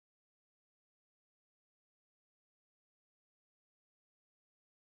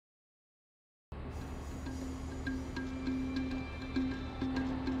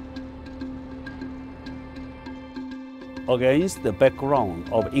Against the background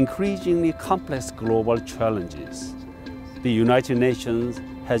of increasingly complex global challenges, the United Nations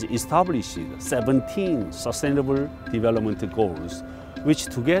has established 17 Sustainable Development Goals, which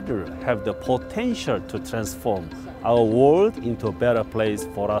together have the potential to transform our world into a better place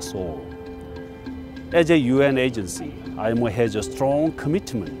for us all. As a UN agency, IMO has a strong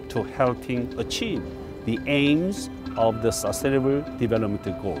commitment to helping achieve the aims of the Sustainable Development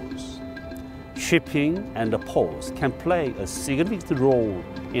Goals. Shipping and the ports can play a significant role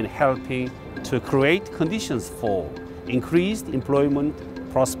in helping to create conditions for increased employment,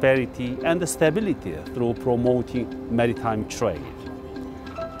 prosperity, and stability through promoting maritime trade.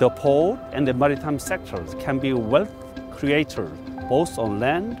 The port and the maritime sectors can be wealth creators both on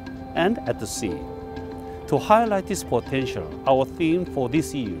land and at the sea. To highlight this potential, our theme for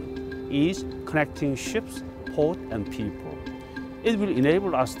this year is Connecting Ships, Port and People. It will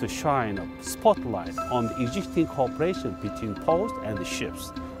enable us to shine a spotlight on the existing cooperation between ports and the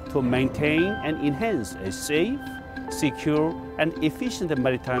ships to maintain and enhance a safe, secure and efficient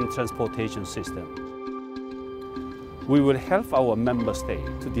maritime transportation system. We will help our member states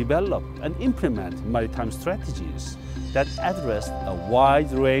to develop and implement maritime strategies that address a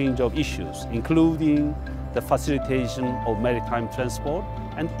wide range of issues, including the facilitation of maritime transport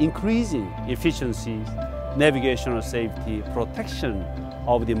and increasing efficiency, navigational safety, protection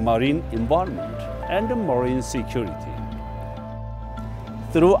of the marine environment, and marine security.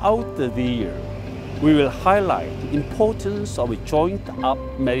 Throughout the year, we will highlight the importance of joint-up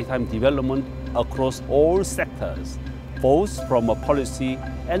maritime development across all sectors, both from a policy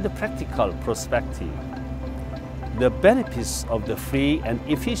and a practical perspective. The benefits of the free and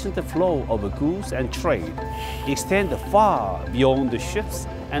efficient flow of goods and trade extend far beyond the ships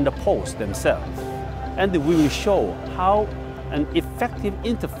and the ports themselves, and we will show how an effective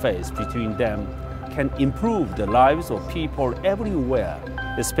interface between them can improve the lives of people everywhere,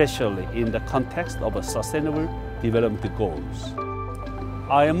 especially in the context of Sustainable Development Goals.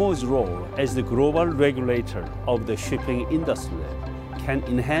 IMO's role as the global regulator of the shipping industry can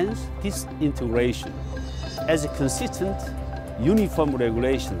enhance this integration, as a consistent, uniform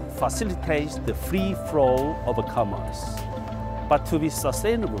regulation facilitates the free flow of commerce. But to be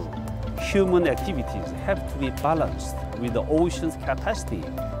sustainable, human activities have to be balanced with the ocean's capacity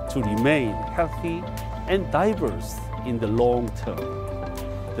to remain healthy and diverse in the long term.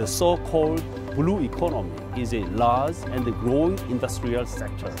 The so-called blue economy is a large and growing industrial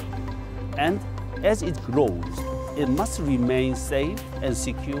sector, and as it grows, it must remain safe and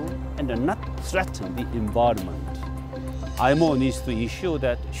secure and not threaten the environment. IMO needs to ensure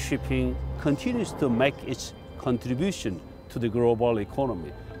that shipping continues to make its contribution to the global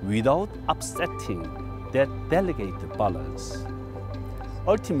economy without upsetting that delicate balance.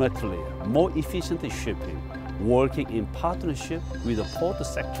 Ultimately, more efficient shipping, working in partnership with the port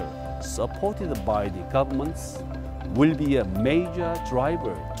sector, supported by the governments, will be a major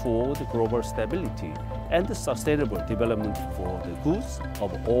driver toward global stability and sustainable development for the goods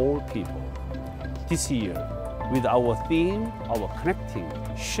of all people. This year, with our theme of connecting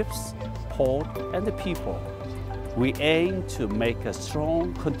ships, port, and the people, we aim to make a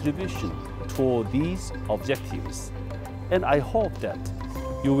strong contribution toward these objectives. And I hope that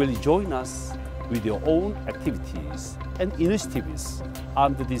you will join us with your own activities and initiatives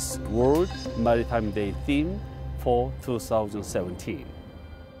under this World Maritime Day theme for 2017.